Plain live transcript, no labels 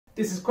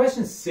This is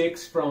question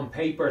 6 from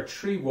paper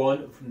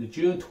 3-1 from the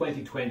June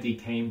 2020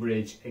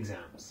 Cambridge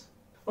exams.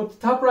 Up the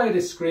top right of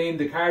the screen,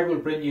 the card will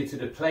bring you to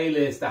the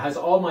playlist that has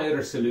all my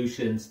other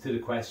solutions to the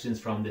questions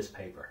from this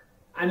paper.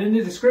 And in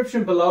the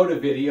description below the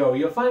video,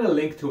 you'll find a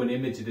link to an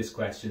image of this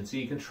question so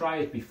you can try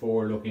it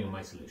before looking at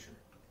my solution.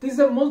 This is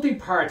a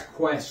multi-part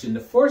question. The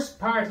first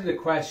part of the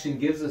question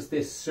gives us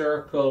this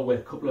circle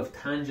with a couple of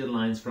tangent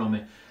lines from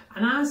it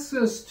and asks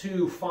us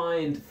to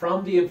find,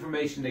 from the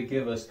information they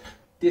give us,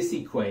 this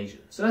equation.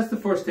 So that's the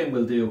first thing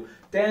we'll do.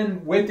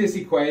 Then with this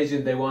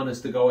equation they want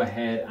us to go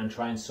ahead and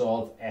try and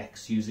solve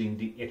x using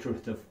the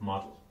iterative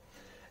model,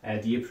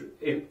 the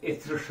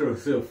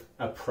iterative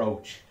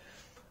approach.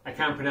 I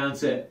can't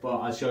pronounce it, but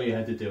I'll show you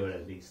how to do it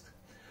at least.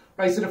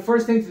 Right, so the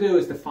first thing to do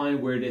is to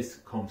find where this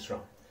comes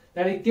from.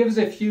 Now it gives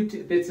a few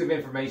bits of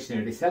information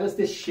here. They tell us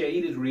this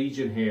shaded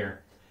region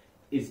here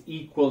is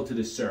equal to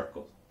the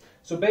circle.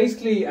 So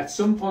basically at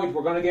some point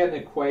we're going to get an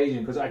equation,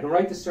 because I can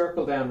write the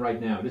circle down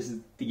right now. This is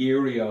the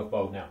area of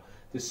both now.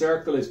 The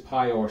circle is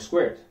pi r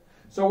squared.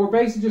 So we're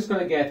basically just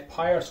going to get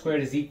pi r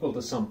squared is equal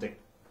to something.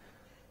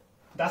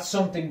 That's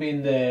something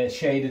being the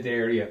shaded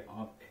area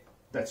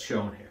that's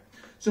shown here.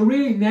 So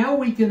really now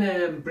we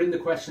can bring the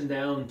question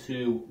down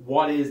to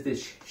what is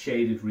this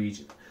shaded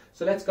region.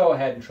 So let's go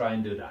ahead and try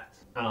and do that.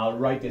 And I'll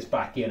write this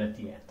back in at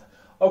the end.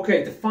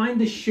 Okay, to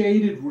find the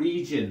shaded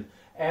region,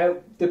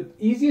 the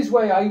easiest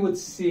way I would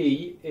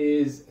see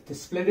is to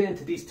split it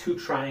into these two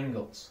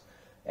triangles.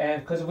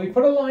 Because if we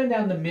put a line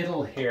down the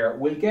middle here,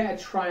 we'll get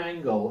a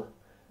triangle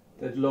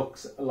that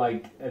looks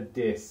like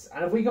this.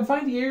 And if we can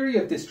find the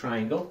area of this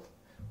triangle,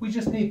 we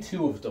just need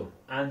two of them.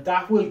 And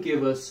that will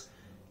give us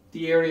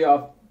the area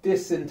of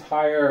this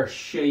entire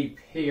shape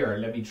here.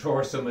 Let me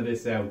draw some of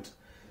this out.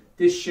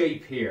 This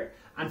shape here.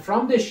 And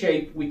from this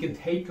shape, we can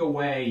take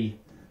away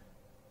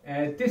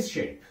this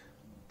shape.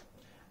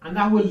 And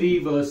that will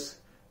leave us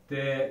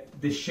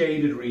the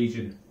shaded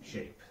region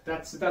shape.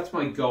 That's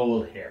my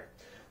goal here.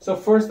 So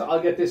first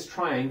I'll get this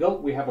triangle.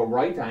 We have a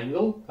right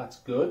angle. That's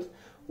good.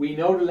 We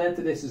know the length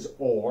of this is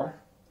r.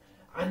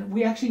 And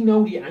we actually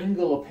know the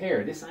angle up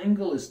here. This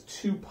angle is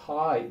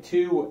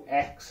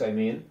 2x, I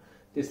mean.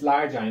 This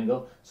large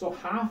angle. So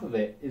half of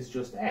it is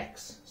just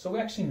x. So we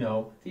actually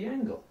know the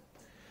angle.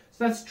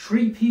 So that's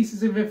 3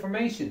 pieces of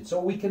information.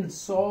 So we can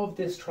solve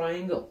this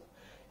triangle.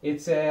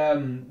 It's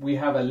we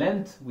have a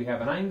length, we have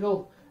an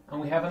angle,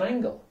 and we have an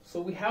angle.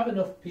 So we have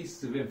enough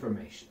pieces of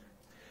information.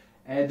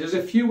 There's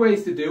a few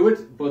ways to do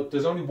it, but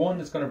there's only one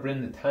that's going to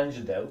bring the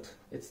tangent out.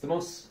 It's the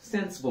most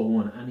sensible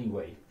one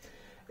anyway.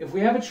 If we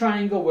have a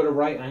triangle with a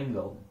right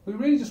angle, we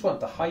really just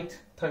want the height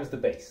times the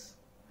base.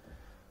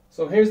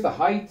 So here's the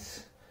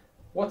height.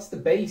 What's the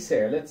base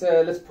here?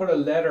 Let's put a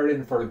letter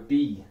in for a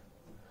b.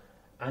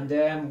 And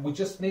then we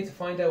just need to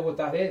find out what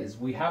that is.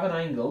 We have an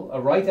angle, a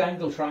right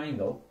angle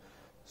triangle.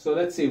 So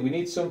let's see, we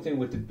need something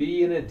with the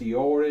b in it, the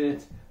r in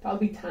it. That'll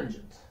be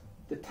tangent.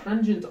 The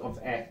tangent of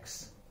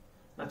x,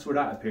 that's where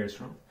that appears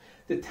from.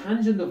 The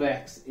tangent of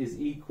x is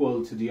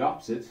equal to the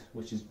opposite,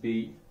 which is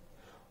b,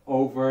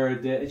 over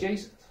the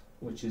adjacent,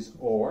 which is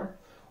r.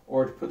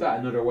 Or to put that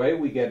another way,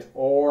 we get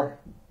r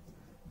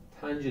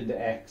tangent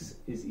to x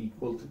is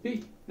equal to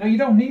b. Now you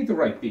don't need to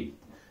write b.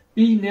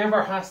 B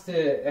never has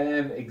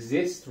to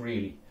exist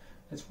really.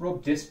 Let's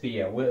rub this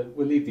b out. We'll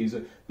leave these.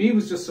 B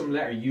was just some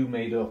letter you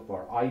made up,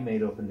 or I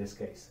made up in this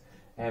case.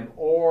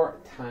 Or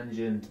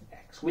tangent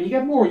x. When you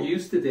get more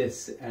used to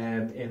this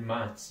in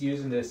maths,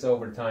 using this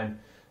over time,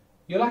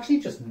 you'll actually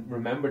just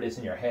remember this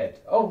in your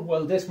head. Oh,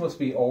 well, this must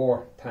be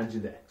or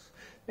tangent x.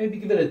 Maybe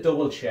give it a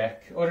double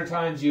check. Other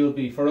times you'll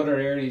be, for other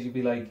areas, you'll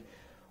be like,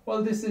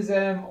 well, this is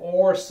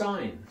or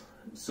sine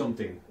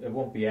something. It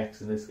won't be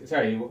x in this.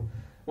 Sorry, it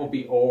won't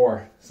be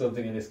or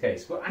something in this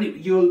case. But anyway,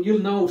 you'll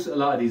know a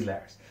lot of these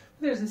letters.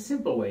 But there's a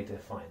simple way to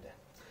find it.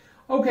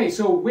 Okay,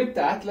 so with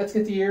that, let's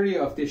get the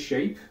area of this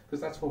shape, because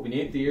that's what we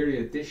need, the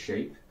area of this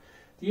shape.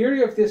 The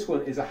area of this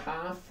one is a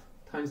half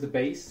times the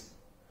base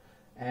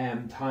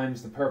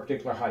times the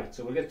perpendicular height.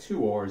 So we'll get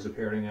two r's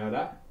appearing out of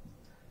that.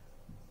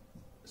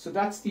 So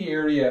that's the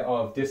area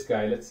of this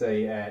guy, let's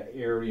say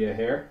area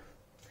here.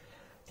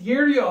 The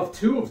area of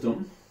two of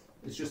them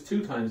is just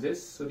 2 times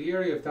this. So the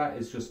area of that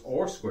is just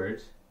r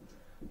squared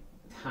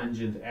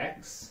tangent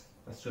x.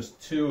 That's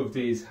just 2 of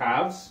these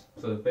halves.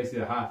 So basically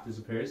the half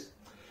disappears.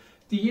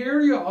 The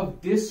area of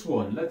this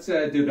one, let's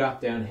do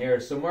that down here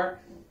somewhere.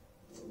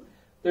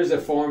 There's a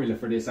formula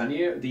for this, and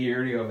the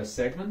area of a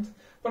segment.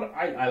 But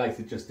I like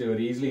to just do it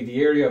easily.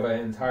 The area of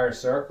an entire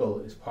circle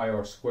is pi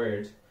r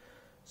squared.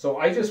 So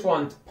I just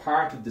want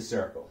part of the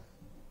circle.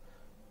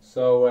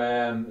 So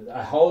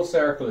a whole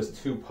circle is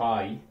 2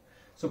 pi.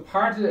 So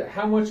part of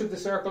how much of the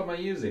circle am I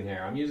using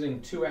here? I'm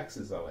using 2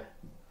 x's of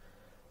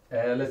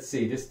it. Let's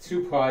see, this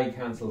 2 pi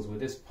cancels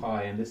with this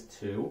pi and this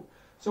 2.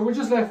 So we're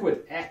just left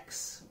with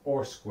x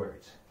r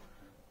squared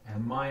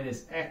and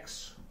minus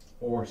x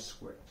r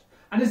squared.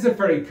 And this is a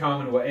very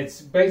common way.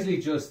 It's basically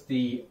just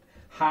the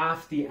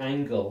half the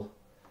angle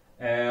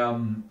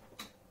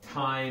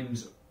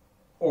times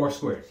r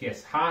squared.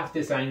 Yes, half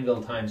this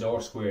angle times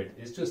r squared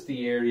is just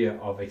the area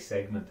of a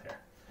segment here.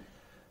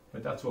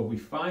 But that's what we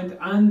find.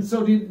 And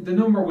so the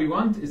number we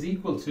want is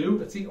equal to,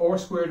 let's see, r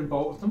squared in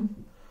both of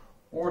them.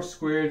 R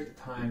squared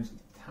times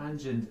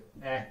tangent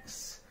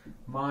x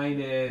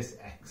minus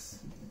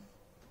x.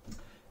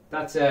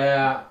 That's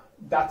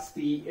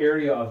the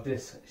area of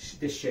this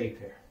shape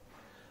here,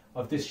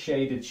 of this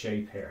shaded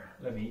shape here.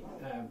 Let me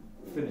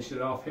finish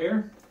it off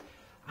here.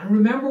 And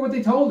remember what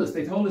they told us.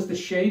 They told us the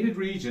shaded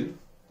region,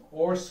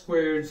 r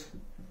squared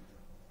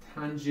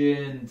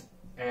tangent,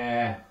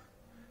 r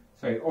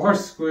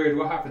squared,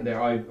 what happened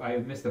there? I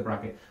missed the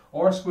bracket.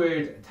 R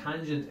squared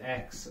tangent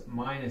x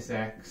minus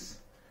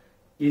x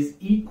is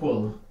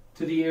equal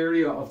to the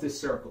area of this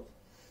circle.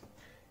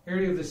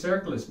 Area of the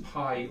circle is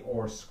pi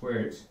r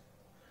squared.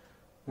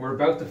 We're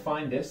about to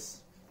find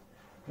this.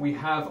 We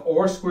have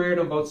r squared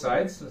on both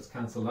sides, let's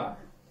cancel that.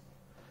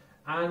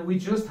 And we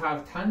just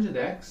have tangent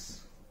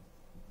x,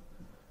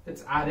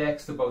 let's add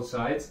x to both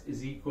sides,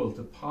 is equal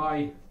to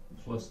pi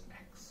plus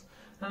x.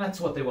 And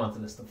that's what they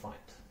wanted us to find.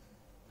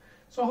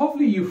 So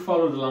hopefully you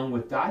followed along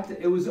with that.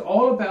 It was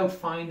all about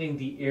finding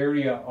the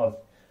area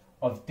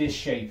of this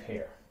shape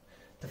here.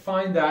 To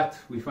find that,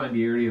 we find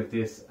the area of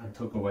this and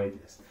took away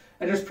this.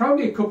 And there's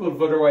probably a couple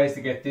of other ways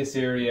to get this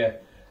area,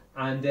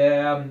 and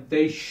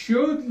they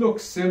should look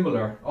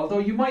similar, although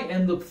you might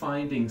end up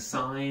finding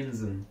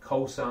sines and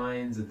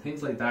cosines and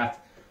things like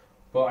that.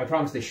 But I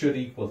promise they should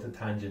equal to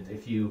tangent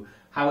if you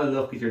have a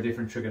look at your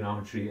different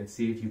trigonometry and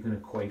see if you can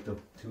equate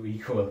them to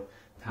equal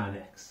tan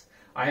x.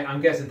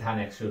 I'm guessing tan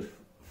x should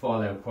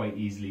fall out quite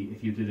easily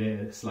if you did it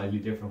in a slightly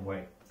different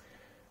way.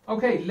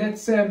 Okay,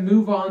 let's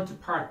move on to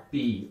part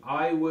B.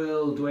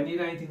 Do I need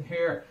anything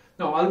here?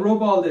 No, I'll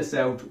rub all this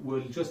out.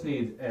 We'll just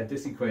need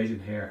this equation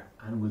here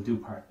and we'll do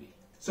part B.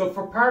 So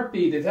for part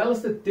B, they tell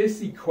us that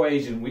this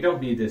equation, we don't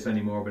need this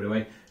anymore by the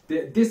way,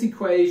 this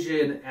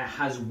equation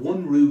has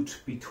one root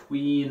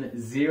between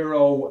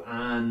 0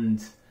 and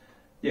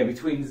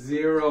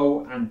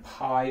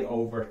pi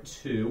over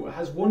 2. It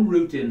has one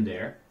root in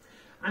there.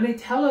 And they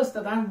tell us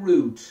that that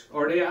root,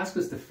 or they ask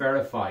us to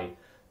verify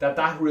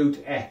that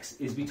root x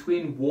is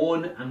between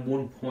 1 and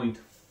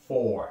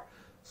 1.4.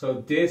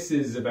 So this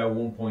is about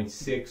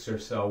 1.6 or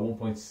so,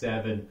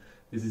 1.7,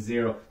 this is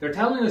 0. They're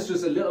telling us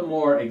just a little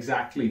more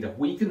exactly that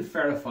we can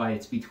verify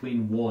it's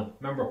between 1.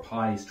 Remember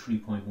pi is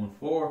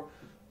 3.14,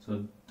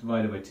 so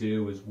divided by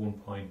 2 is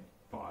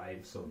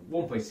 1.5, so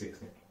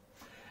 1.6 maybe.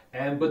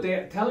 But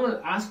they're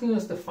asking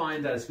us to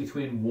find that it's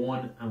between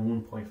 1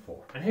 and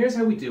 1.4. And here's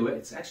how we do it.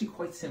 It's actually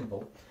quite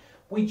simple.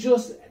 We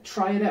just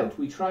try it out.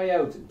 We try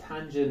out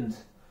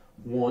tangent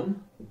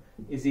 1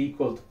 is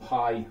equal to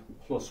pi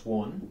plus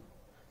 1.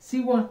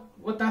 See what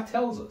that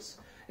tells us.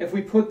 If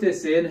we put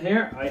this in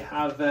here, I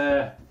have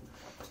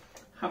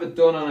it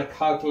done on a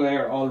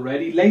calculator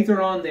already.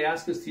 Later on, they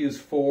ask us to use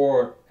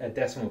 4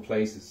 decimal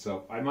places,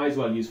 so I might as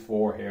well use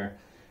 4 here.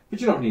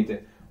 But you don't need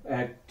to.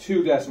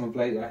 2 decimal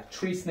places,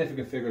 3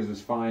 significant figures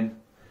is fine.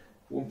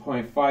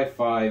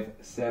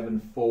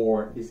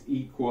 1.5574 is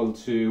equal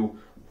to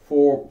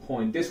 4.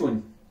 This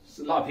one,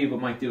 a lot of people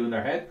might do in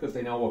their head because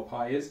they know what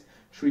pi is.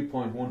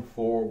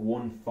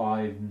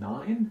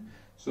 3.14159.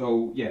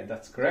 So yeah,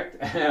 that's correct.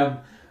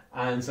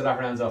 And so that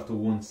rounds off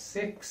to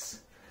 16.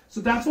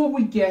 So that's what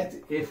we get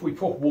if we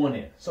put 1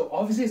 in. So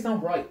obviously it's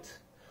not right.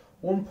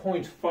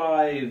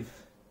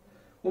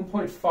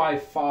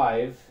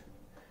 1.55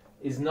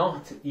 is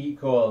not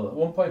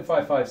equal,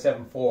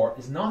 1.5574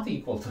 is not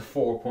equal to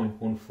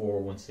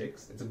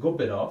 4.1416. It's a good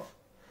bit off.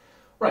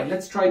 Right,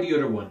 let's try the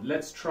other one.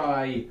 Let's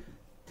try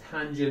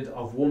tangent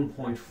of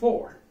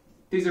 1.4.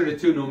 These are the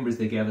two numbers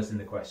they gave us in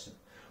the question.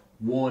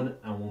 1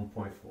 and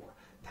 1.4.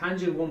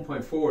 Tangent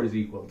 1.4 is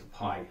equal to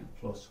pi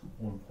plus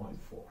 1.4.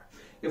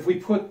 If we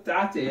put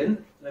that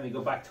in, let me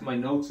go back to my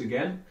notes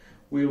again,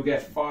 we will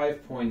get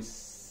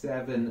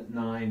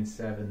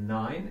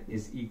 5.7979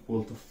 is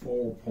equal to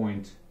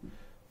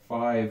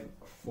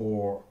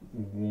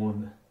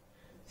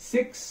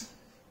 4.5416.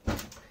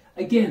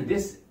 Again,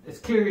 this is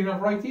clearly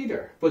not right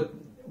either, but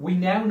we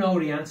now know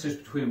the answers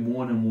between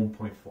 1 and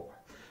 1.4.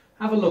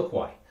 Have a look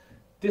why.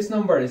 This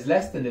number is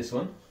less than this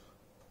one.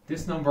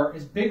 This number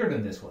is bigger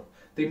than this one.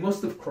 They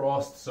must have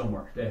crossed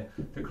somewhere. The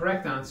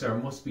correct answer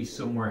must be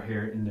somewhere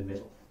here in the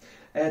middle.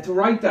 To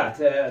write that,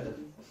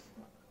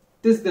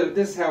 this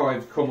is how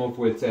I've come up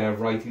with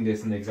writing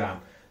this in the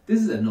exam. This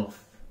is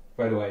enough,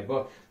 by the way,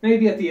 but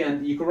maybe at the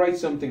end you could write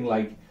something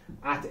like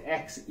at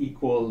x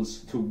equals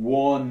to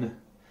 1,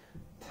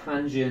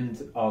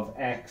 tangent of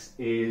x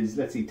is,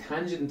 let's see,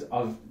 tangent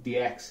of the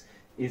x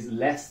is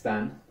less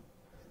than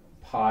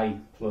pi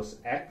plus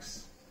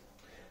x.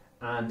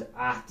 And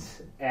at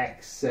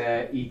x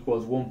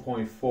equals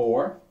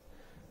 1.4,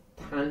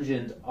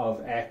 tangent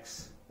of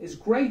x is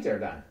greater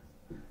than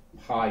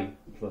pi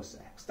plus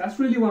x. That's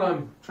really what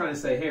I'm trying to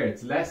say here.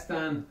 It's less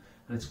than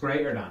and it's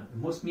greater than. It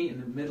must meet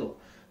in the middle.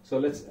 So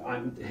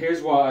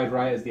here's what I'd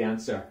write as the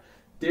answer.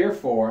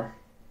 Therefore,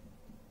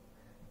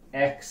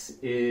 x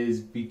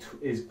is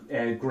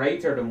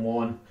greater than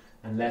 1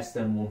 and less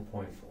than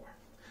 1.4.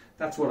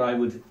 That's what I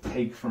would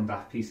take from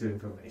that piece of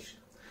information.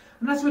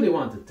 And that's what they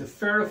wanted, to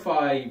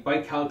verify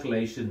by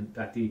calculation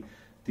that the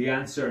the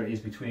answer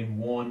is between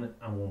 1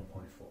 and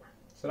 1.4.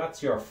 So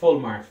that's your full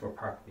marks for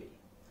part B.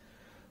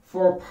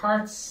 For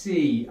part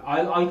C,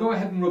 I'll go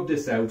ahead and rub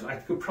this out. I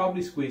could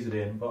probably squeeze it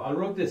in, but I'll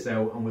rub this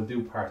out and we'll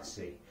do part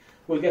C.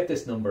 We'll get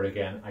this number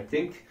again, I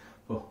think,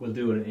 but we'll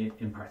do it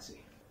in part C.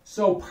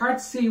 So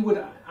part C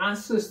would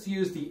ask us to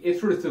use the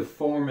iterative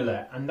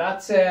formula, and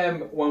that's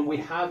when we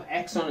have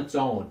x on its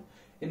own.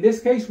 In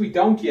this case we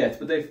don't yet,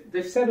 but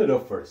they've set it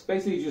up for us.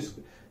 Basically just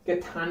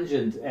get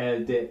tangent,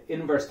 the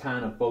inverse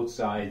tan of both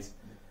sides,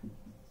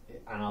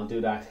 and I'll do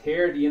that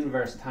here. The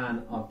inverse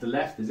tan of the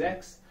left is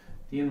x,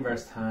 the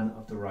inverse tan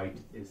of the right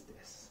is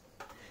this.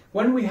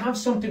 When we have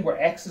something where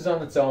x is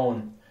on its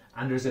own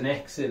and there's an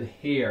x in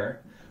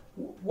here,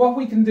 what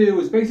we can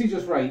do is basically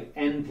just write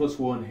n plus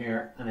 1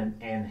 here and an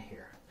n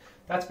here.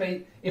 That's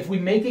if we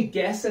make a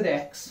guess at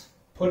x,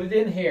 put it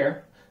in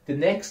here, the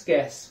next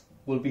guess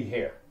will be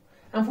here.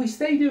 And if we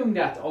stay doing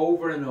that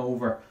over and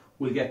over,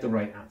 we'll get the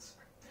right answer.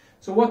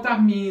 So what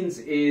that means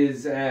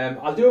is,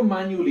 I'll do it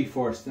manually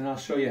first, and I'll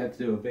show you how to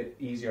do it a bit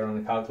easier on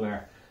the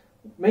calculator.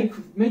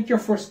 Make your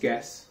first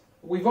guess.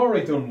 We've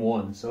already done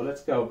 1, so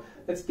let's go.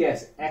 Let's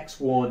guess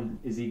x1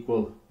 is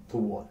equal to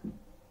 1.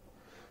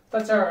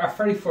 That's our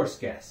very first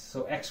guess,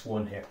 so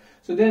x1 here.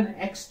 So then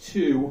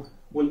x2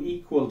 will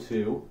equal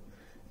to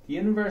the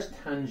inverse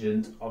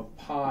tangent of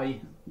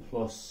pi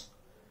plus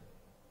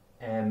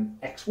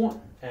x1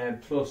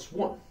 plus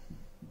 1.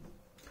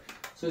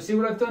 So see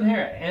what I've done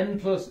here?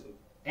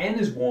 N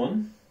is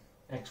 1,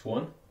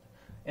 x1,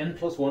 n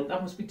plus 1,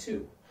 that must be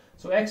 2.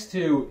 So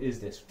x2 is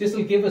this. This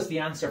will give us the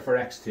answer for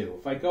x2.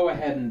 If I go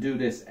ahead and do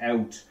this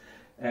out,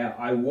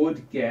 I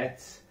would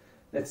get,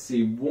 let's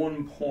see,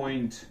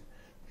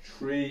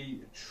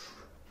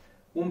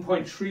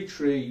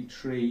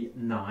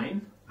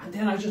 1.3339, and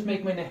then I'll just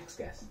make my next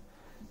guess.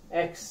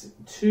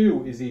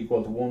 x2 is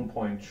equal to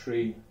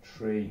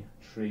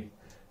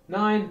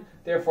 1.3339,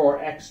 therefore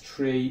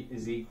x3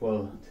 is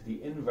equal to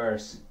the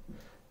inverse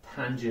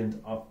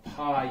tangent of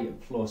pi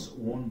plus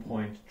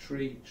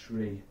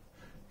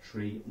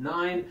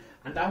 1.3339,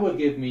 and that will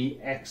give me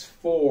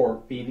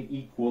x4 being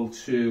equal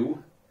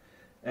to,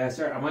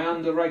 sorry, am I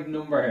on the right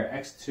number here?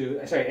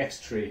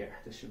 x3 here,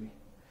 this should be.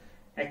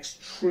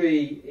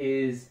 x3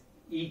 is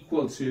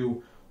equal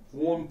to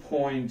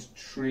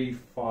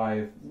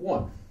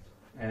 1.351.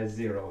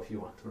 0 if you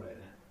want to write it.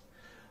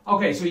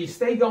 Okay, so you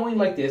stay going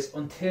like this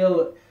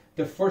until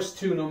the first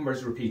two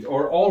numbers repeat,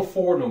 or all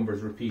four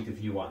numbers repeat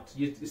if you want.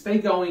 You stay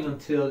going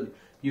until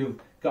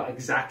you've got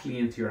exactly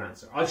into your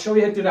answer. I'll show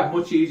you how to do that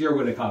much easier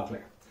with a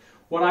calculator.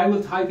 What I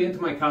will type into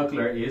my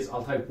calculator is,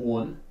 I'll type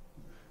 1,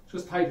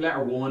 just type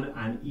letter 1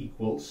 and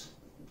equals.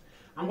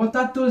 And what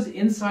that does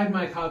inside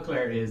my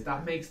calculator is,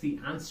 that makes the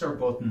answer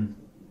button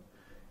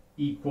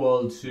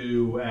equal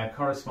to,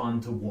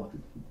 correspond to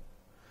 1.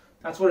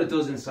 That's what it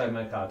does inside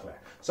my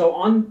calculator. So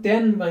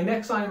then my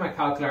next line in my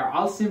calculator,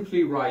 I'll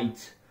simply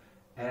write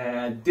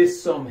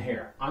this sum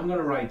here. I'm going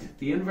to write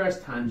the inverse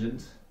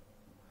tangent.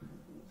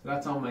 So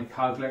that's on my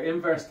calculator.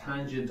 Inverse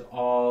tangent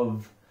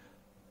of,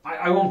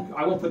 I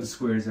won't put the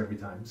squares every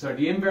time. So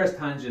the inverse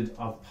tangent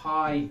of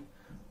pi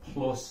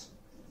plus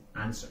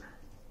answer.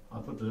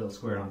 I'll put the little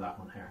square on that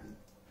one here.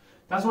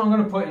 That's what I'm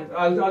going to put in.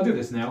 I'll do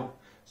this now.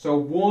 So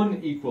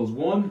 1 equals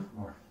 1,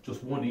 or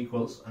just 1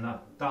 equals, and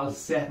that'll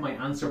set my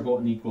answer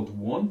button equal to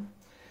 1.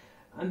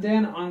 And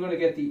then I'm going to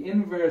get the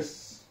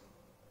inverse,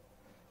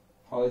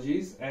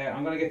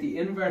 I'm going to get the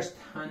inverse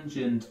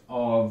tangent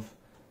of,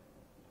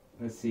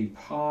 let's see,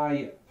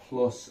 pi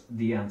plus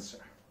the answer.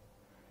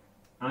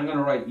 And I'm going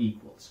to write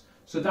equals.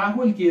 So that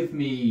will give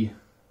me,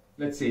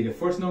 let's see, the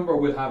first number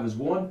we'll have is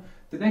 1.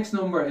 The next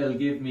number it'll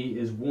give me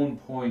is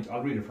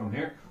I'll read it from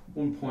here,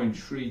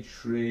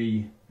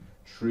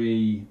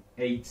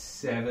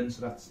 1.33387,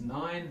 so that's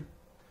 9.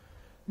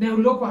 Now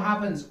look what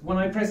happens when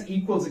I press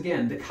equals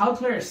again. The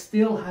calculator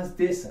still has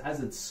this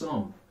as its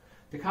sum.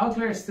 The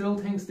calculator still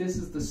thinks this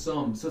is the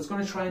sum, so it's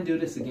going to try and do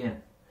this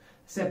again.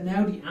 Except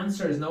now the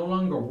answer is no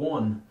longer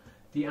 1.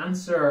 The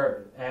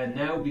answer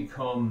now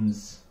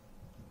becomes,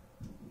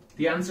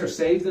 the answer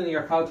saved in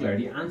your calculator,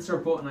 the answer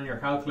button on your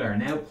calculator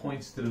now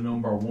points to the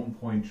number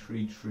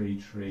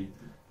 1.3339.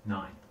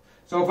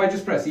 So if I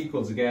just press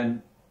equals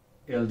again,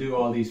 it'll do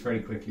all these very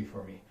quickly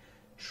for me.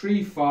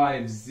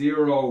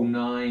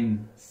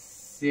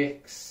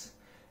 35096,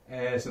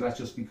 so that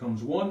just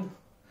becomes 1.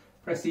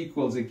 Press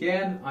equals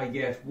again, I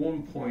get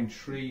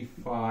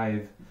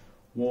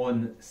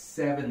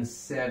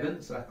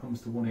 1.35177, so that comes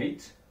to 18.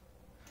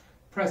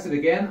 Press it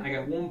again, I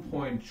get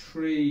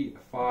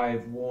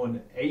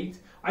 1.3518.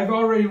 I've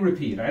already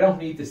repeated, I don't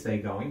need to stay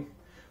going.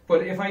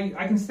 But if I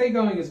can stay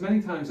going as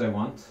many times as I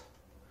want,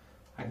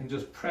 I can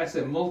just press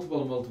it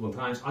multiple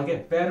times. I'll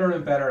get better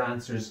and better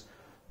answers,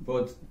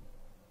 but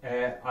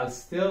I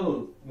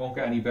still won't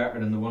get any better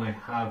than the one I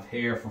have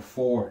here for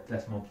 4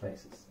 decimal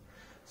places.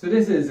 So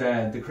this is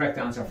the correct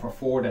answer for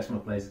 4 decimal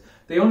places.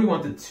 They only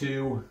wanted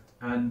 2,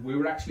 and we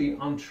were actually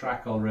on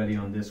track already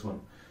on this one.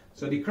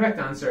 So the correct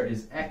answer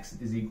is x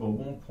is equal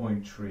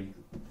 1.35.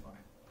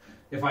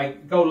 If I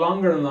go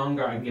longer and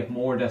longer, I can get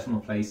more decimal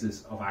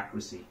places of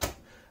accuracy.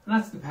 And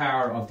that's the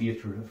power of the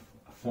iterative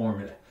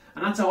formula.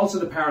 And that's also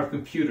the power of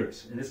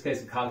computers, in this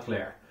case a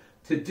calculator,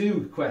 to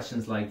do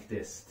questions like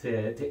this,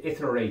 to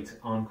iterate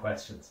on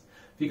questions.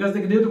 Because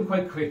they can do them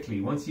quite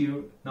quickly once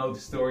you know the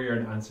story or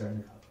an answer in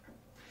the calculator.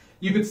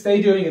 You could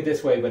stay doing it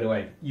this way, by the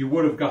way. You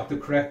would have got the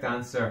correct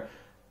answer.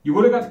 You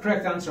would have got the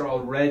correct answer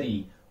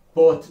already,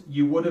 but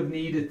you would have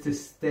needed to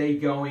stay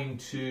going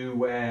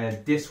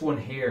to this one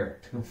here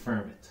to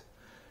confirm it.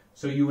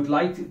 So you would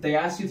like to, they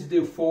ask you to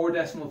do 4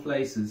 decimal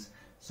places.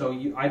 So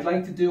I'd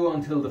like to do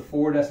until the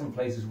 4 decimal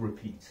places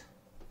repeat.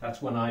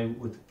 That's when I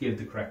would give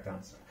the correct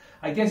answer.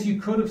 I guess you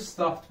could have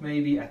stopped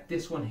maybe at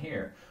this one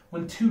here,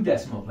 when 2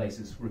 decimal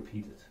places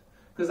repeated,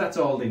 because that's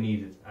all they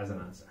needed as an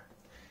answer.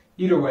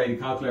 Either way,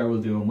 the calculator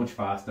will do it much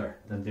faster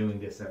than doing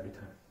this every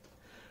time.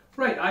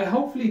 Right,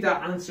 hopefully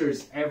that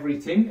answers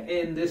everything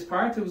in this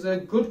part. It was a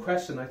good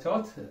question, I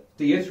thought.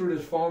 The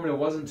iterative formula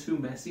wasn't too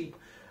messy,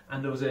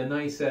 and there was a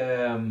nice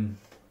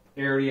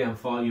area and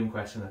volume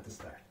question at the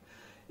start.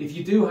 If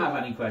you do have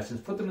any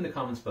questions, put them in the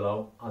comments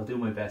below. I'll do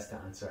my best to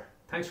answer.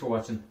 Thanks for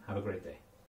watching. Have a great day.